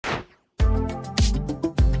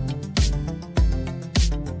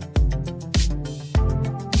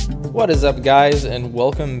What is up, guys, and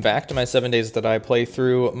welcome back to my 7 Days to Die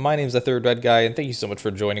playthrough. My name's the Third Red Guy, and thank you so much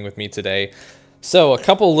for joining with me today. So, a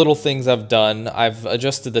couple little things I've done. I've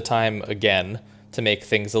adjusted the time again to make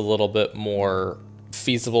things a little bit more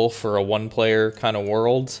feasible for a one-player kind of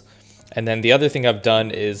world. And then the other thing I've done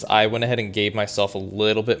is I went ahead and gave myself a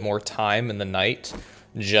little bit more time in the night,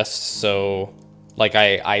 just so, like,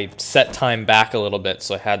 I set time back a little bit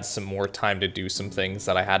so I had some more time to do some things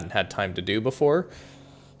that I hadn't had time to do before.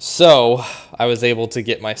 So, I was able to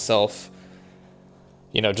get myself,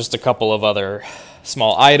 just a couple of other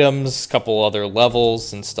small items, couple other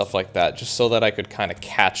levels and stuff like that, just so that I could kind of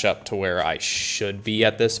catch up to where I should be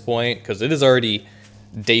at this point, because it is already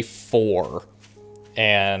day 4,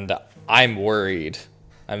 and I'm worried.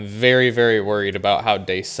 I'm very, very worried about how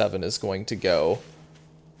day 7 is going to go.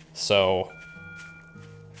 So,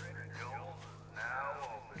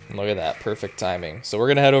 look at that, perfect timing. So we're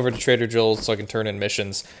going to head over to Trader Joel's so I can turn in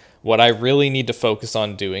missions. What I really need to focus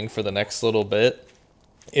on doing for the next little bit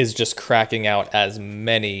is just cracking out as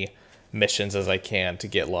many missions as I can to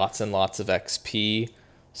get lots and lots of XP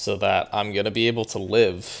so that I'm going to be able to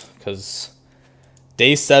live, because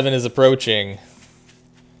day 7 is approaching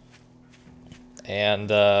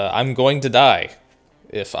and I'm going to die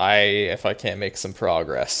if I can't make some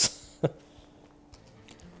progress.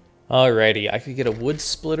 Alrighty, I could get a wood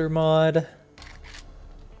splitter mod,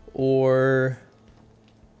 or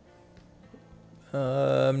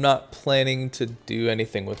I'm not planning to do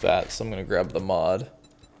anything with that, so I'm gonna grab the mod.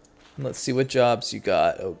 And let's see what jobs you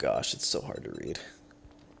got. Oh gosh, it's so hard to read.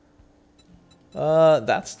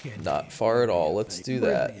 That's not far at all. Let's do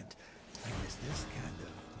that.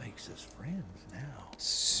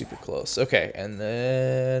 Super close. Okay, and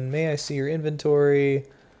then may I see your inventory?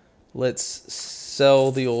 Let's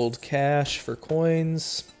sell the old cash for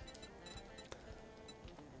coins.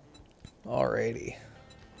 Alrighty.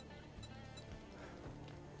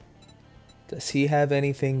 Does he have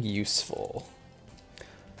anything useful?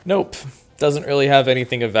 Nope. Doesn't really have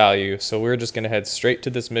anything of value, so we're just gonna head straight to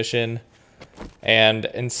this mission. And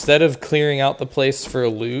instead of clearing out the place for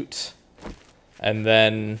loot and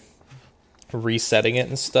then resetting it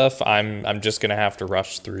and stuff, I'm just gonna have to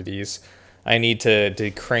rush through these. I need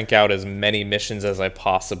to crank out as many missions as I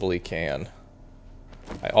possibly can.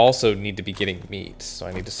 I also need to be getting meat, so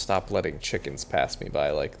I need to stop letting chickens pass me by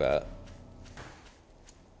like that.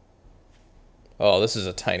 Oh, this is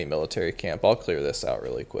a tiny military camp. I'll clear this out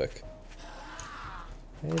really quick.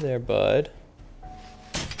 Hey there, bud.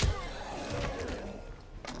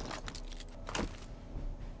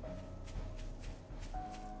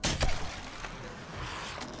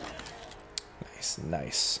 Nice,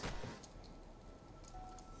 nice.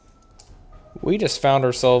 We just found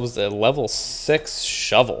ourselves a level 6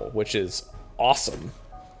 shovel, which is awesome.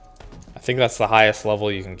 I think that's the highest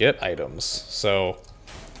level you can get items, so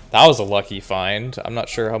that was a lucky find. I'm not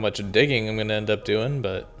sure how much digging I'm going to end up doing,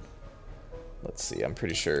 but let's see. I'm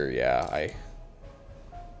pretty sure, yeah,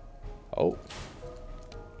 Oh.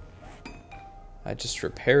 I just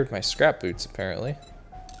repaired my scrap boots, apparently.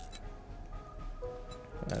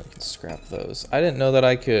 I can scrap those. I didn't know that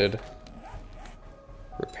I could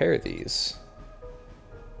repair these.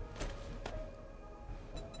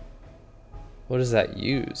 What does that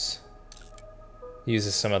use?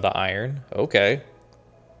 Uses some of the iron. Okay.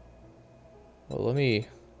 Well,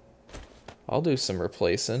 I'll do some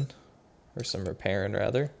replacing. Or some repairing,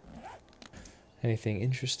 rather. Anything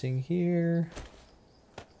interesting here?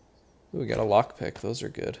 Ooh, we got a lockpick. Those are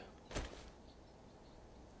good.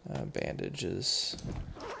 Bandages.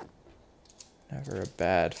 Never a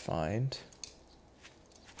bad find.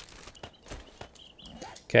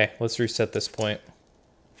 Okay, let's reset this point.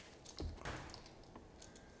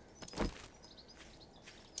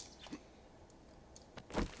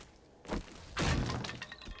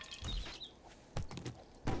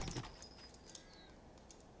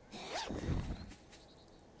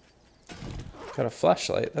 Got a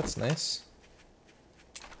flashlight, that's nice.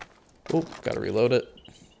 Oh, gotta reload it.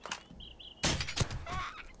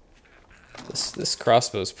 This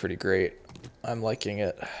crossbow's pretty great. I'm liking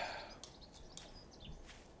it.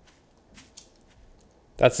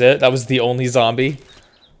 That's it? That was the only zombie?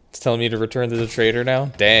 It's telling me to return to the trader now?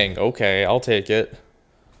 Dang, okay, I'll take it.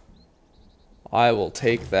 I will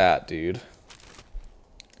take that, dude.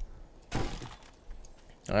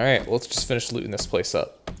 Alright, well, let's just finish looting this place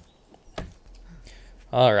up.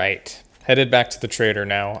 Alright, headed back to the trader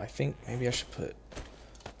now. I think maybe I should put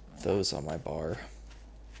those on my bar.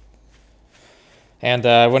 And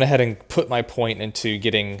I went ahead and put my point into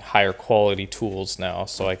getting higher quality tools now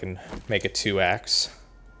so I can make a 2-axe.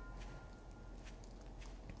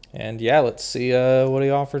 And yeah, let's see what he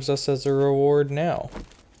offers us as a reward now.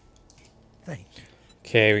 Thank you.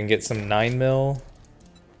 Okay, we can get some 9mm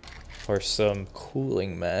or some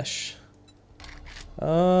cooling mesh.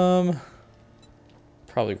 Probably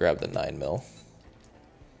grab the 9mm.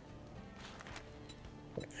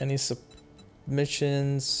 Any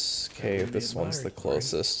submissions? Okay, this one's the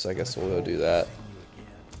closest, so I guess we'll go do that.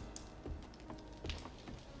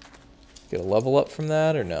 Get a level up from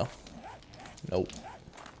that or no? Nope.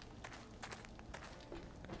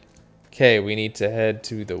 Okay, we need to head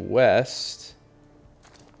to the west.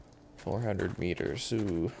 400 meters.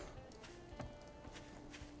 Ooh.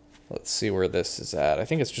 Let's see where this is at. I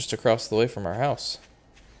think it's just across the way from our house.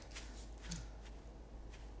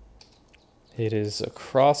 It is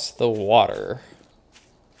across the water.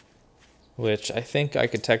 Which I think I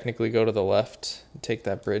could technically go to the left and take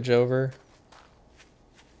that bridge over.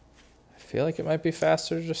 I feel like it might be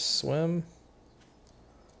faster to just swim.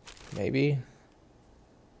 Maybe.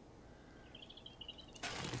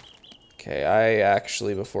 Okay, I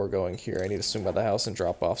actually, before going here, I need to swing by the house and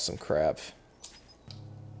drop off some crap.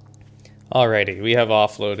 Alrighty, we have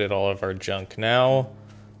offloaded all of our junk now,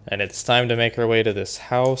 and it's time to make our way to this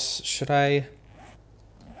house. Should I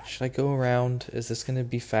go around? Is this gonna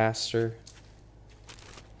be faster?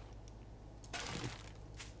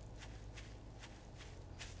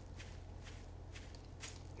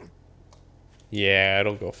 Yeah,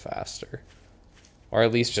 it'll go faster. Or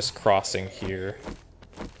at least just crossing here.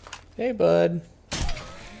 Hey, bud.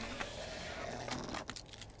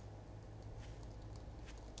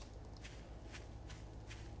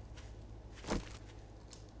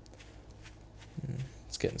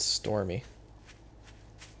 It's getting stormy.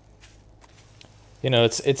 You know,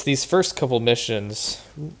 it's these first couple missions.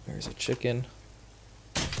 Ooh, there's a chicken.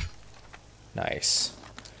 Nice.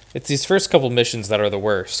 It's these first couple missions that are the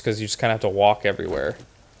worst, because you just kind of have to walk everywhere.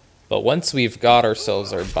 But once we've got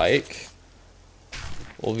ourselves our bike,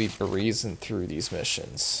 we'll be breezing through these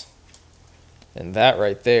missions. And that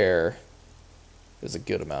right there is a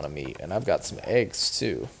good amount of meat. And I've got some eggs,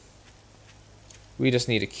 too. We just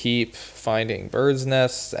need to keep finding birds'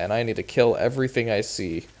 nests, and I need to kill everything I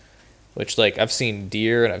see. Which, like, I've seen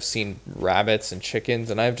deer, and I've seen rabbits and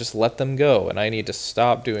chickens, and I've just let them go, and I need to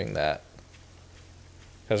stop doing that.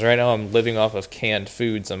 Because right now I'm living off of canned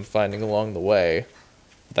foods I'm finding along the way.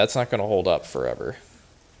 That's not going to hold up forever.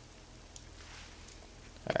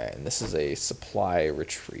 Alright, and this is a supply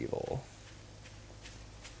retrieval.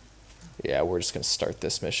 Yeah, we're just going to start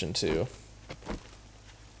this mission, too.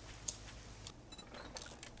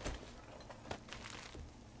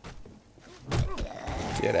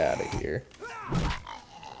 Get out of here.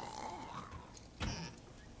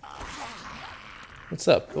 What's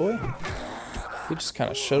up, boy? He just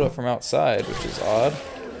kind of showed up from outside, which is odd.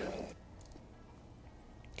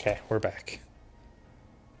 Okay, we're back.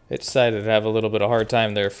 It decided to have a little bit of hard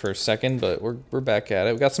time there for a second, but we're back at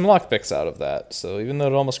it. We got some lockpicks out of that, so even though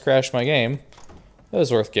it almost crashed my game, it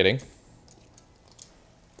was worth getting.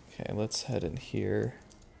 Okay, let's head in here.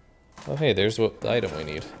 Oh, hey, there's what the item we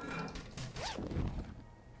need.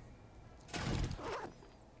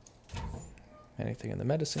 Anything in the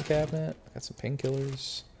medicine cabinet? Got some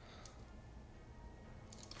painkillers.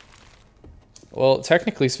 Well,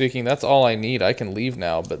 technically speaking, that's all I need. I can leave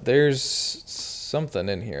now, but there's something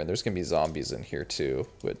in here. There's going to be zombies in here too,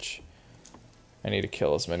 which I need to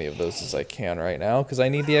kill as many of those as I can right now because I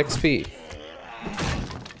need the XP.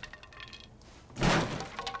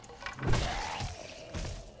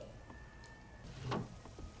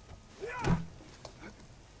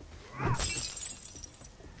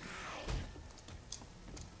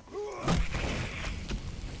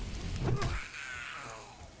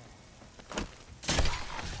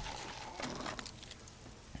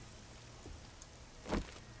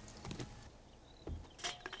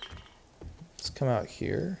 Come out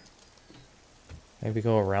here. Maybe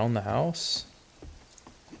go around the house.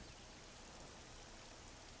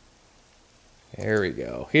 There we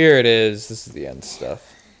go. Here it is. This is the end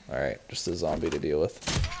stuff. Alright, just a zombie to deal with.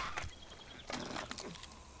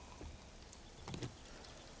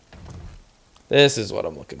 This is what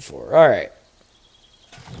I'm looking for. Alright.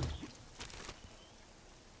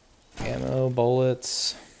 Ammo,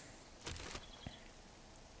 bullets.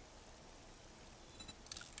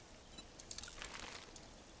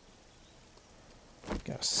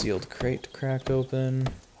 Got a sealed crate to crack open.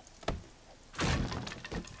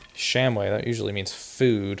 Shamway, that usually means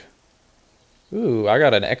food. Ooh, I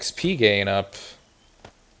got an XP gain up.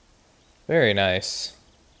 Very nice.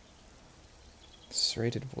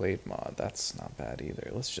 Serrated blade mod, that's not bad either.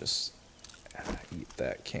 Let's just eat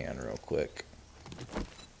that can real quick.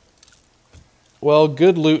 Well,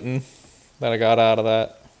 good looting that I got out of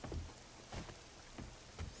that.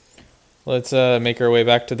 Let's make our way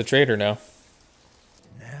back to the trader now.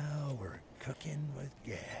 Now we're cooking with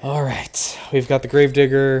gas. All right, we've got the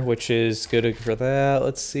Gravedigger, which is good for that.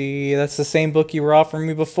 Let's see, that's the same book you were offering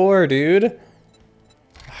me before, dude.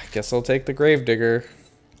 I guess I'll take the Gravedigger.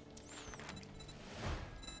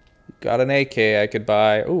 Got an AK I could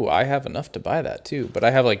buy. Ooh, I have enough to buy that too, but I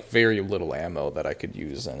have like very little ammo that I could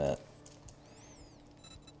use in it.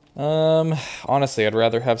 Honestly, I'd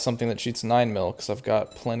rather have something that shoots 9mm because I've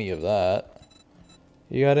got plenty of that.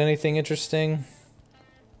 You got anything interesting?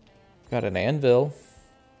 Got an anvil.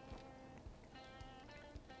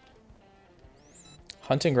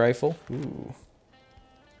 Hunting rifle. Ooh.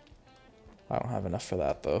 I don't have enough for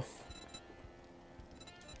that though.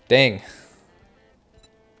 Dang.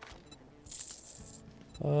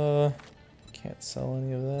 Can't sell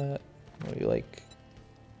any of that. What do you like?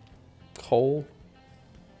 Coal?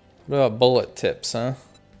 What about bullet tips, huh?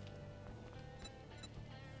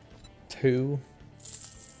 2.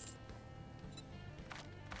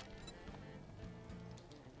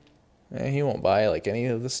 He won't buy like any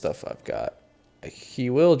of the stuff I've got.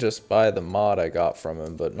 He will just buy the mod I got from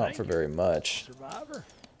him, but not for very much. Survivor,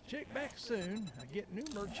 check back soon. I get new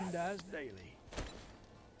merchandise daily.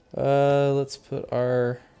 Let's put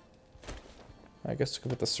our... I guess we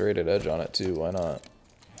could put the serrated edge on it too, why not?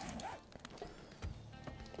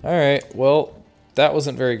 Alright, well, that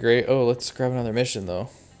wasn't very great. Oh, let's grab another mission though.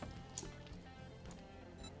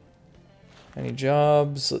 Any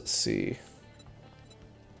jobs? Let's see.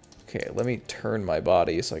 Okay, let me turn my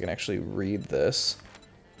body so I can actually read this.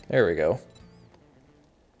 There we go.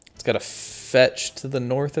 It's got a fetch to the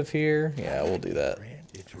north of here. Yeah, we'll do that.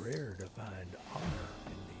 It's rare to find honor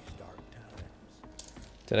in these dark times.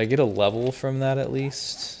 Did I get a level from that at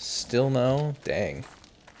least? Still no? Dang.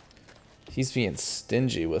 He's being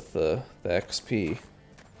stingy with the XP.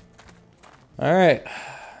 Alright.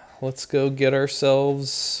 Let's go get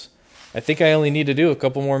ourselves... I think I only need to do a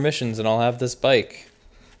couple more missions and I'll have this bike.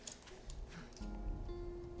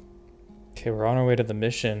 Okay, we're on our way to the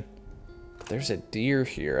mission. But there's a deer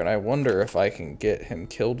here, and I wonder if I can get him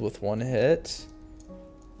killed with one hit.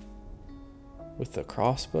 With the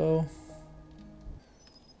crossbow.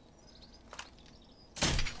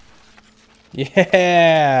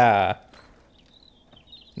 Yeah!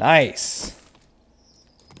 Nice!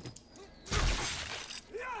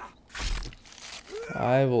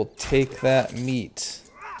 I will take that meat.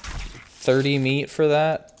 30 meat for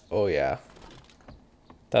that? Oh yeah.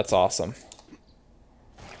 That's awesome.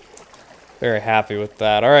 Very happy with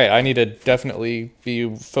that. Alright, I need to definitely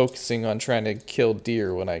be focusing on trying to kill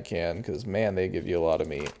deer when I can, because man, they give you a lot of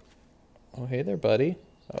meat. Oh, hey there, buddy.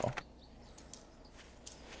 Oh.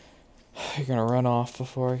 You're gonna run off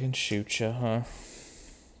before I can shoot you, huh?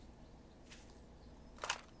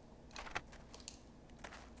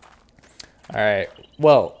 Alright,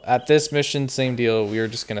 well, at this mission, same deal. We are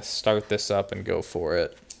just gonna start this up and go for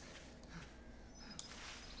it.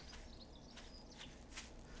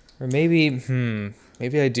 Or maybe,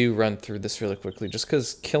 maybe I do run through this really quickly, just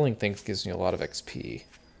because killing things gives me a lot of XP.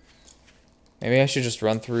 Maybe I should just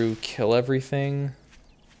run through, kill everything.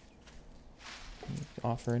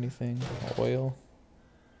 Offer anything? Oil?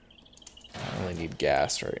 I only need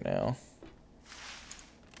gas right now.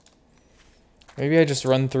 Maybe I just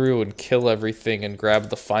run through and kill everything and grab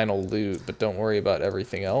the final loot, but don't worry about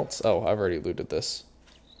everything else. Oh, I've already looted this.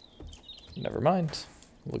 Never mind.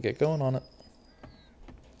 We'll get going on it.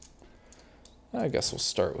 I guess we'll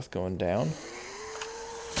start with going down.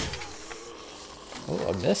 Oh,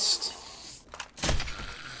 I missed.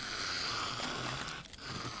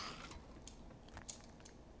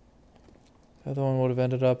 The other one would have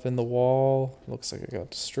ended up in the wall. Looks like it got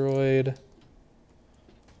destroyed.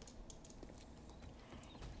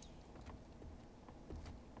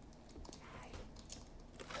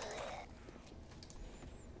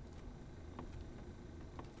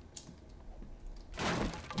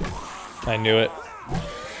 I knew it.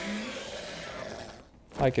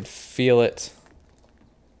 I could feel it.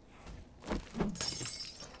 I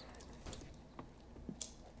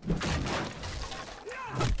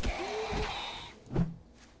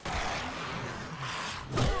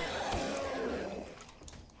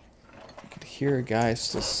could hear a guy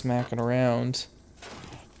still smacking around.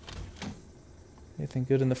 Anything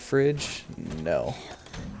good in the fridge? No.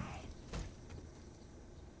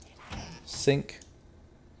 Sink?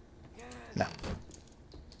 No.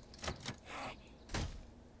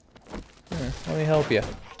 Here, let me help you.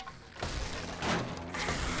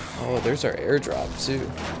 Oh, there's our airdrop too.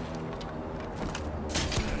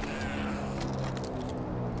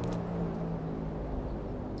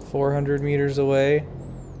 400 meters away.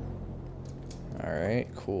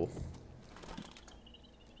 Alright, cool.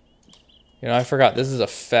 You know, I forgot, this is a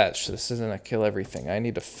fetch. This isn't a kill everything. I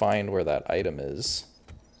need to find where that item is.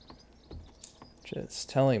 Which it's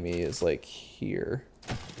telling me is, like, here.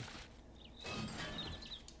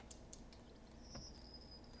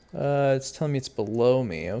 It's telling me it's below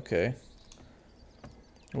me. Okay.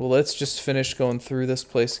 Well, let's just finish going through this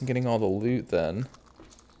place and getting all the loot, then.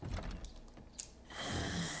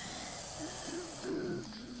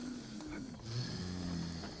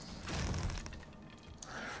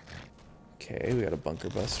 Okay, we got a bunker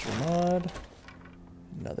buster mod.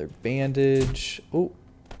 Another bandage. Oh.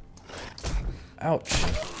 Ouch.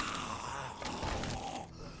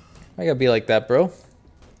 I gotta be like that, bro.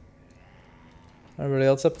 Everybody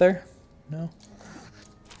else up there? No?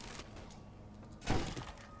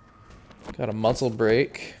 Got a muzzle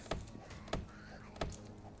brake.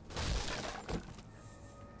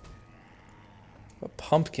 A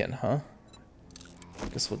pumpkin, huh?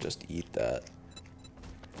 Guess we'll just eat that.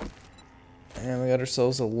 And we got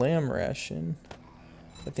ourselves a lamb ration.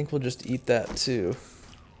 I think we'll just eat that too.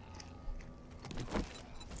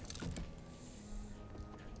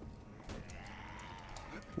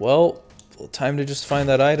 Well, time to just find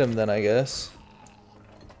that item then, I guess.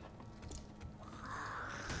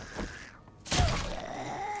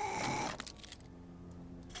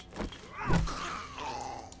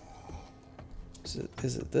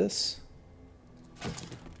 Is it this?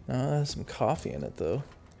 No, there's some coffee in it though.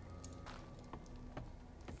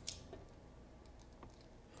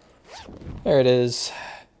 There it is.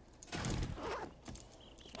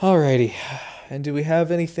 Alrighty. And do we have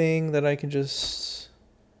anything that I can just...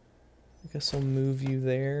 I guess I'll move you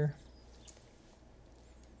there.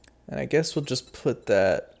 And I guess we'll just put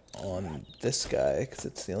that on this guy, because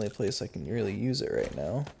it's the only place I can really use it right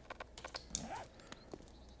now.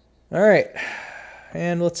 Alright.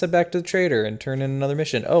 And let's head back to the trader and turn in another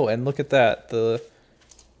mission. Oh, and look at that. The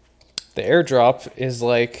airdrop is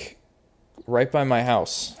like right by my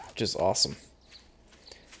house, which is awesome.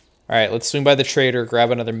 Alright, let's swing by the trader, grab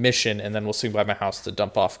another mission, and then we'll swing by my house to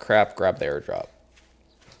dump off crap, grab the airdrop.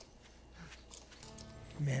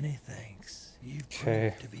 Many thanks. You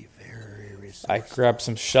Okay. proved to be very resourceful. I grabbed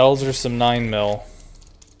some shells or some 9mm.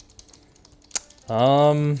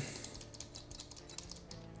 I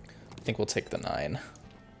think we'll take the 9.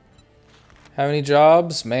 How many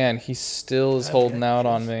jobs? Man, he still is holding out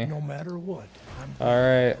on me. No matter what.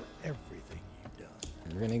 Alright. Everything you've done.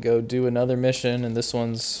 We're gonna go do another mission, and this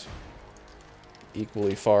one's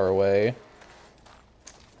equally far away.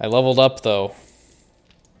 I leveled up, though.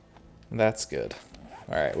 That's good.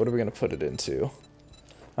 Alright, what are we gonna put it into?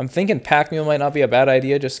 I'm thinking pack mule might not be a bad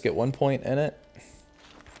idea, just to get 1 point in it.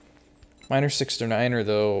 Miner 6 or 9er,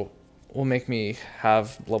 though, will make me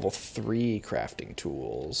have level 3 crafting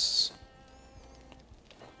tools.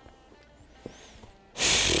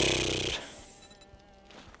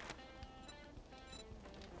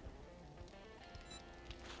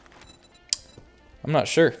 I'm not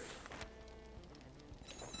sure.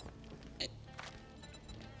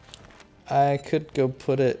 I could go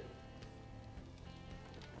put it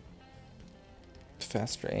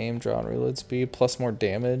faster aim, draw and reload speed, plus more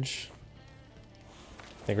damage.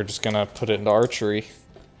 I think we're just gonna put it into archery.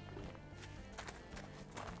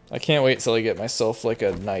 I can't wait till I get myself like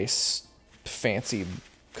a nice fancy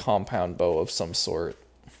compound bow of some sort.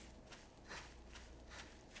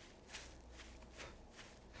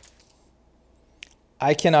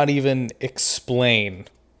 I cannot even explain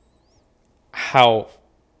how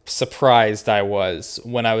surprised I was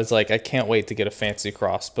when I was like, I can't wait to get a fancy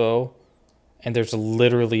crossbow, and there's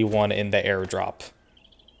literally one in the airdrop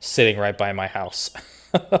sitting right by my house.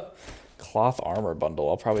 Cloth armor bundle.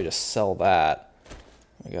 I'll probably just sell that.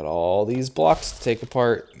 I got all these blocks to take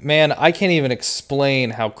apart. Man, I can't even explain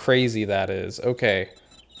how crazy that is. Okay.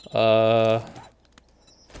 Let's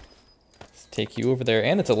take you over there.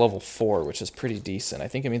 And it's a level 4, which is pretty decent. I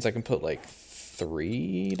think it means I can put like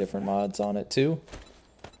 3 different mods on it too.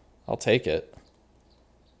 I'll take it.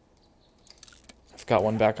 I've got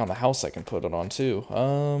one back on the house I can put it on too.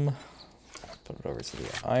 Put it over to the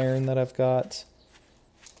iron that I've got.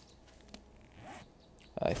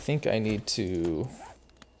 I think I need to...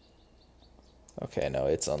 Okay, no,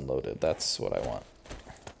 it's unloaded. That's what I want.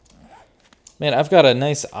 Man, I've got a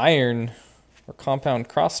nice iron or compound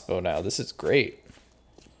crossbow now. This is great.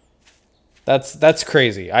 That's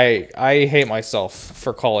crazy. I hate myself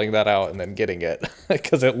for calling that out and then getting it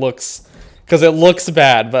because it looks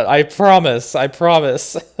bad, but I promise.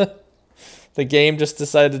 The game just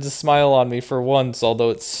decided to smile on me for once, although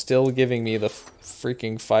it's still giving me the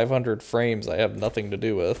freaking 500 frames I have nothing to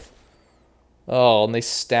do with. Oh, and they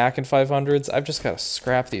stack in 500s? I've just got to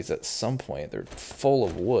scrap these at some point. They're full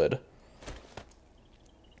of wood.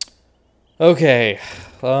 Okay,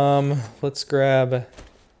 let's grab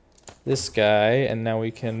this guy, and now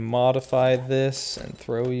we can modify this and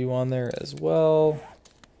throw you on there as well.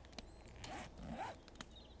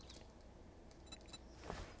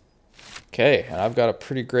 Okay, and I've got a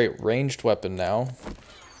pretty great ranged weapon now.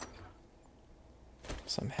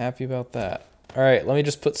 So I'm happy about that. Alright, let me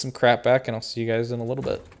just put some crap back and I'll see you guys in a little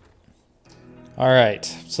bit. Alright,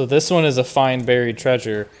 so this one is a fine buried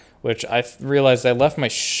treasure, which I realized I left my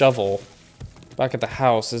shovel back at the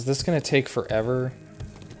house. Is this going to take forever?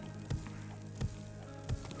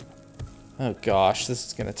 Oh gosh, this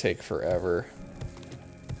is going to take forever.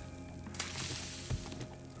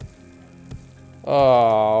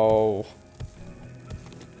 Oh...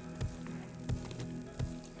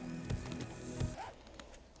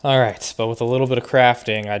 Alright, but with a little bit of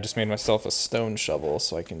crafting, I just made myself a stone shovel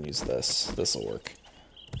so I can use this. This'll work.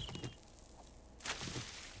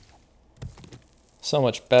 So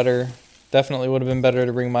much better. Definitely would have been better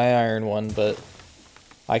to bring my iron one, but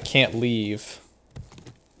I can't leave.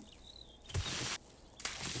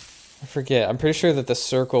 I forget. I'm pretty sure that the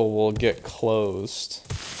circle will get closed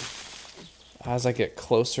as I get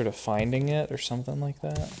closer to finding it or something like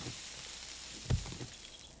that.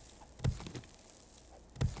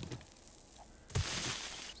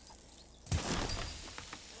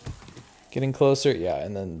 Getting closer, yeah,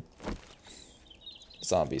 and then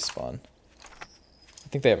zombies spawn. I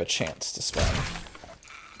think they have a chance to spawn.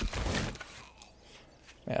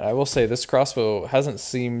 Man, I will say this crossbow hasn't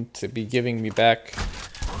seemed to be giving me back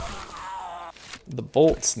the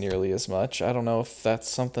bolts nearly as much. I don't know if that's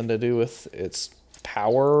something to do with its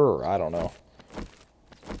power, or I don't know.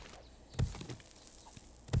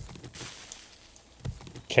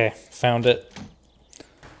 Okay, found it.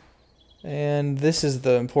 And this is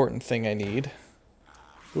the important thing I need.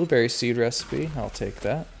 Blueberry seed recipe, I'll take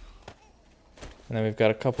that. And then we've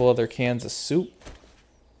got a couple other cans of soup.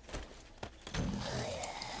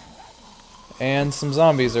 And some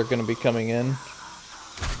zombies are going to be coming in.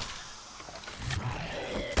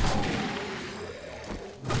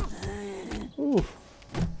 Ooh.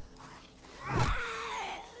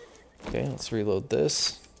 Okay, let's reload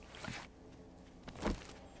this.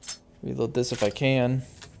 Reload this if I can.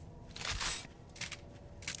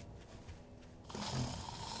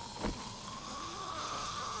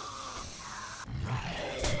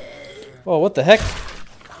 Oh, what the heck?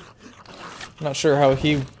 I'm not sure how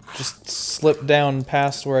he just slipped down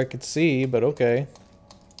past where I could see, but okay.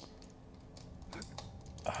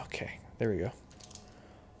 Okay, there we go.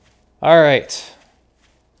 Alright.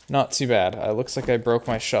 Not too bad. It looks like I broke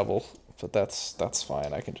my shovel, but that's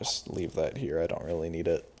fine. I can just leave that here. I don't really need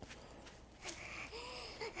it.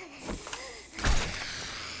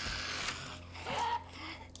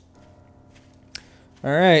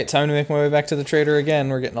 Alright, time to make my way back to the trader again.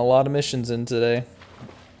 We're getting a lot of missions in today.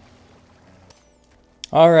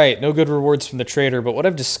 Alright, no good rewards from the trader, but what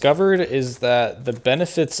I've discovered is that the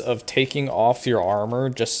benefits of taking off your armor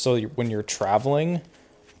just so when you're traveling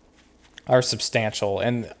are substantial.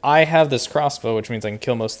 And I have this crossbow, which means I can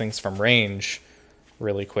kill most things from range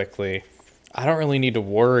really quickly. I don't really need to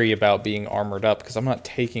worry about being armored up because I'm not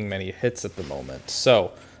taking many hits at the moment.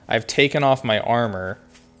 So, I've taken off my armor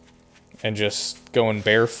and just going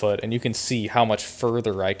barefoot, and you can see how much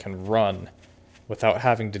further I can run without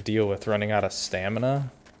having to deal with running out of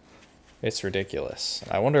stamina. It's ridiculous.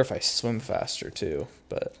 I wonder if I swim faster too,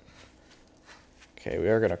 but... Okay, we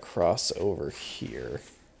are going to cross over here.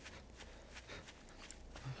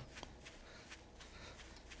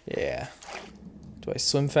 Yeah. Do I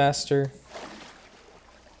swim faster?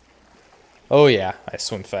 Oh yeah, I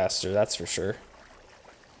swim faster, that's for sure.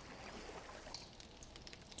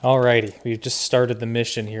 Alrighty, we've just started the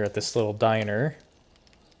mission here at this little diner.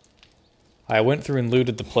 I went through and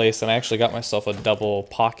looted the place, and I actually got myself a double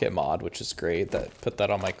pocket mod, which is great. That put that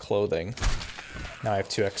on my clothing. Now I have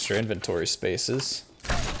 2 extra inventory spaces.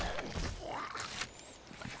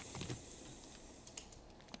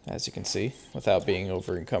 As you can see, without being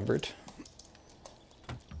over encumbered.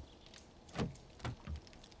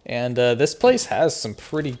 And this place has some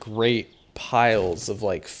pretty great piles of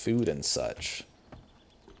like food and such.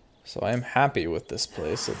 So I am happy with this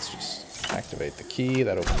place. Let's just activate the key.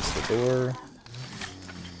 That opens the door.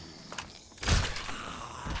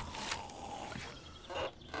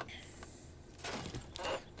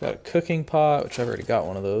 Got a cooking pot, which I've already got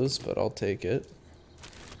one of those, but I'll take it.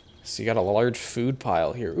 So you got a large food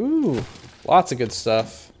pile here. Ooh, Lots of good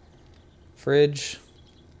stuff. Fridge.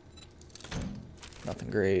 Nothing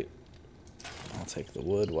great. I'll take the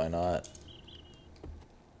wood, why not?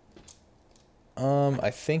 I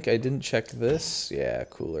think I didn't check this. Yeah,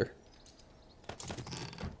 cooler.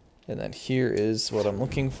 And then here is what I'm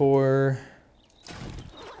looking for.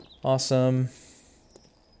 Awesome.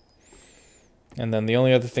 And then the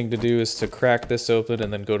only other thing to do is to crack this open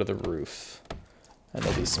and then go to the roof. And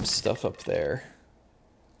there'll be some stuff up there.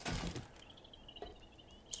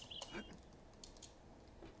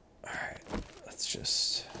 Alright, let's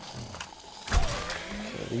just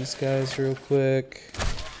kill these guys real quick.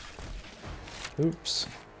 Oops.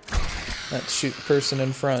 Let's shoot the person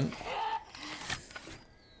in front.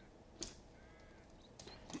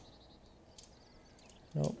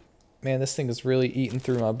 Nope. Man, this thing is really eating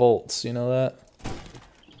through my bolts, you know that?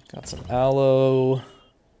 Got some aloe.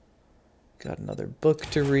 Got another book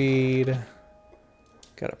to read.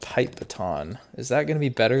 Got a pipe baton. Is that going to be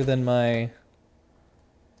better than my...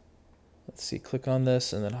 Let's see, click on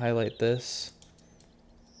this and then highlight this.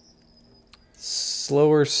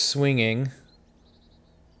 Slower swinging.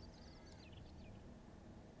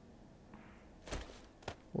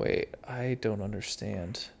 Wait, I don't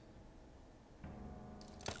understand.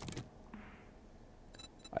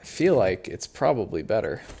 I feel like it's probably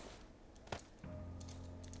better.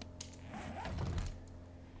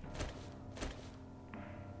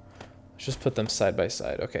 Let's just put them side by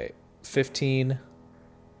side. Okay, 15.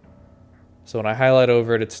 So when I highlight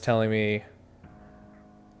over it, it's telling me...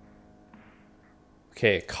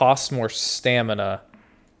 Okay, it costs more stamina,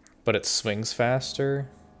 but it swings faster.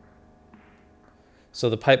 So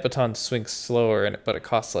the pipe baton swings slower, but it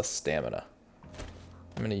costs less stamina.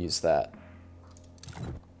 I'm gonna use that.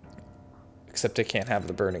 Except I can't have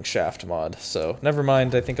the burning shaft mod, so never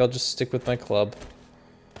mind. I think I'll just stick with my club.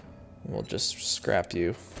 We'll just scrap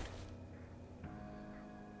you.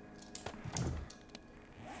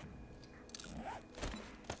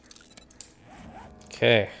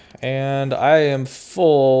 Okay, and I am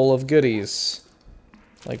full of goodies.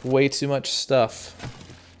 Like way too much stuff.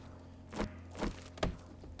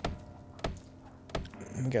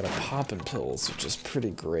 We got a poppin' pills, which is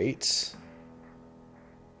pretty great.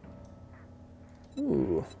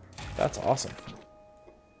 Ooh, that's awesome.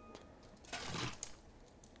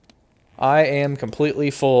 I am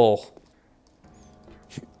completely full.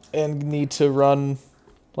 And need to run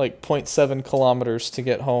like 0.7 kilometers to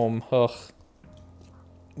get home. Ugh.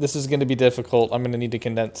 This is going to be difficult. I'm going to need to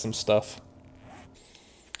condense some stuff.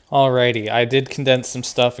 Alrighty, I did condense some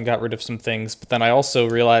stuff and got rid of some things, but then I also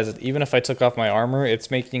realized that even if I took off my armor,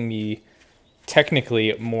 it's making me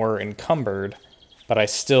technically more encumbered, but I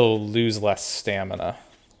still lose less stamina.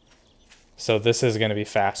 So this is going to be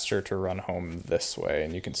faster to run home this way,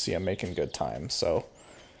 and you can see I'm making good time, so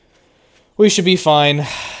we should be fine.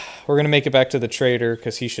 We're going to make it back to the trader,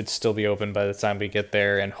 because he should still be open by the time we get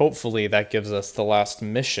there, and hopefully that gives us the last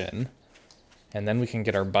mission. And then we can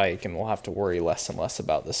get our bike, and we'll have to worry less and less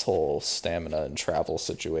about this whole stamina and travel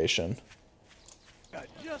situation.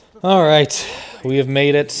 Alright, we have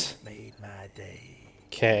made it.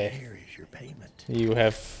 Okay. You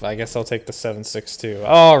have, I guess I'll take the 762.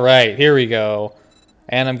 Alright, here we go.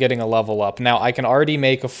 And I'm getting a level up. Now, I can already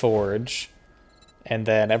make a forge, and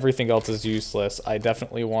then everything else is useless. I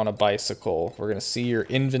definitely want a bicycle. We're going to see your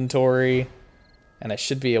inventory, and I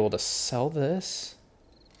should be able to sell this.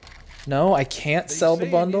 No, I can't sell the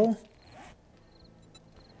bundle?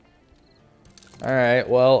 Alright,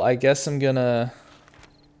 well, I guess I'm gonna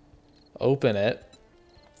open it.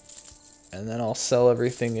 And then I'll sell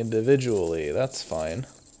everything individually. That's fine.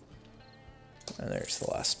 And there's the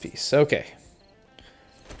last piece. Okay.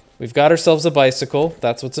 We've got ourselves a bicycle.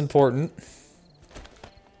 That's what's important.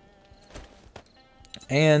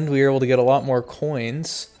 And we were able to get a lot more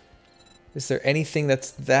coins. Is there anything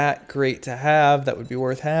that's that great to have that would be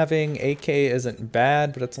worth having? AK isn't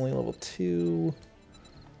bad, but it's only level 2.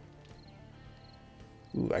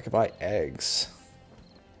 Ooh, I could buy eggs.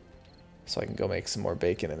 So I can go make some more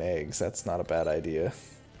bacon and eggs. That's not a bad idea.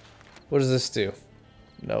 What does this do?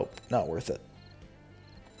 Nope, not worth it.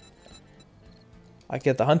 I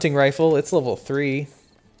get the hunting rifle. It's level 3.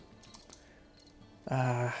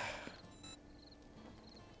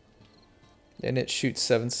 And it shoots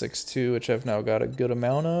 7.62, which I've now got a good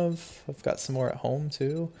amount of. I've got some more at home,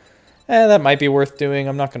 too. That might be worth doing.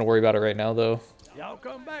 I'm not going to worry about it right now, though. Y'all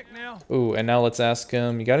come back now. Ooh, and now let's ask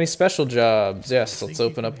him, you got any special jobs? Yes, let's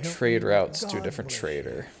open up trade routes to a different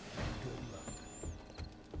trader.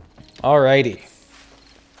 Alrighty.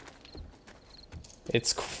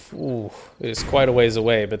 It is quite a ways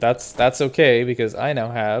away, but that's okay, because I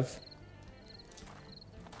now have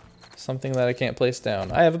Something that I can't place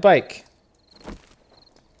down. I have a bike.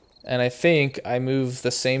 And I think I move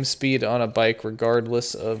the same speed on a bike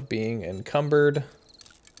regardless of being encumbered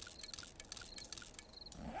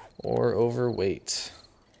or overweight.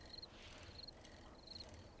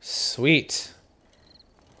 Sweet.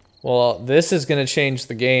 Well, this is going to change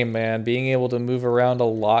the game, man. Being able to move around a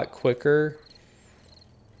lot quicker.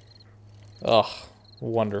 Ugh,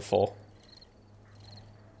 wonderful.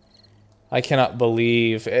 I cannot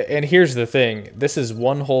believe... And here's the thing. This is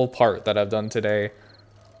one whole part that I've done today.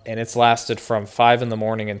 And it's lasted from 5 in the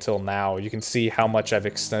morning until now. You can see how much I've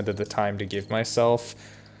extended the time to give myself.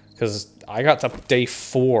 Because I got to day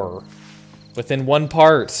 4 within one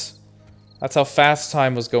part. That's how fast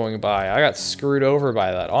time was going by. I got screwed over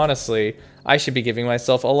by that. Honestly, I should be giving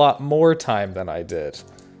myself a lot more time than I did.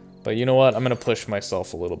 But you know what? I'm going to push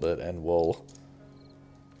myself a little bit and we'll...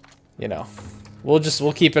 You know...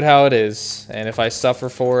 We'll keep it how it is. And if I suffer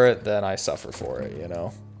for it, then I suffer for it, you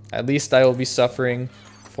know? At least I will be suffering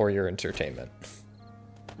for your entertainment.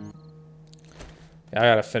 I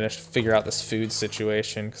gotta figure out this food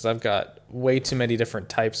situation, because I've got way too many different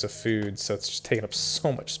types of food, so it's just taking up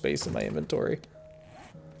so much space in my inventory.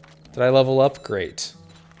 Did I level up? Great.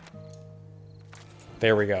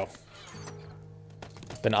 There we go.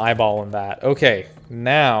 Been eyeballing that. Okay,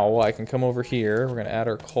 now I can come over here. We're gonna add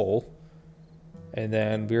our coal. And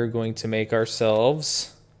then we're going to make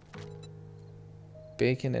ourselves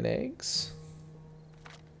bacon and eggs.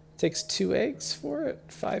 Takes 2 eggs for it,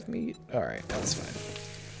 5 meat. All right, that's fine.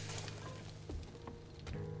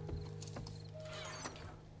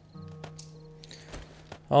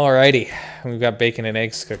 Alrighty, we've got bacon and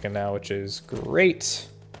eggs cooking now, which is great.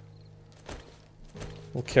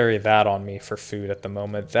 We'll carry that on me for food at the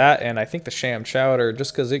moment. That, and I think the sham chowder,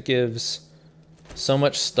 just because it gives so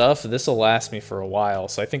much stuff, this will last me for a while.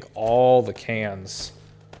 So I think all the cans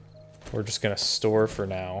we're just gonna store for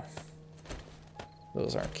now.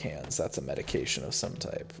 Those aren't cans, that's a medication of some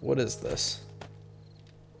type. What is this?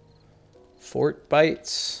 Fort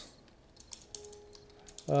bites?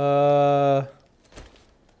 Okay,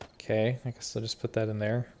 I guess I'll just put that in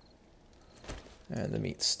there. And the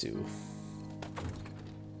meat stew.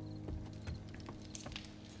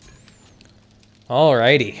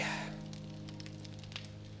 Alrighty.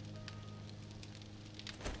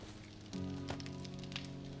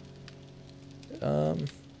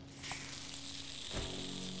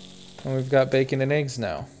 And we've got bacon and eggs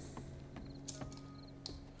now.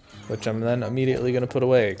 Which I'm then immediately going to put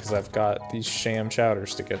away because I've got these sham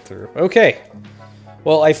chowders to get through. Okay.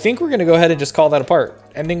 Well, I think we're going to go ahead and just call that a part.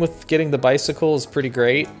 Ending with getting the bicycle is pretty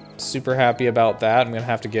great. Super happy about that. I'm going to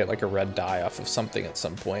have to get like a red dye off of something at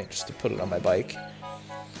some point just to put it on my bike.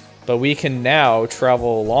 But we can now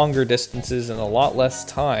travel longer distances in a lot less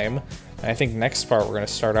time. And I think next part we're going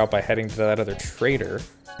to start out by heading to that other trader.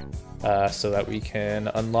 So that we can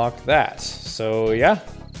unlock that. So yeah,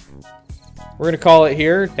 we're going to call it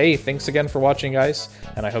here. Hey, thanks again for watching, guys.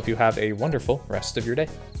 And I hope you have a wonderful rest of your day.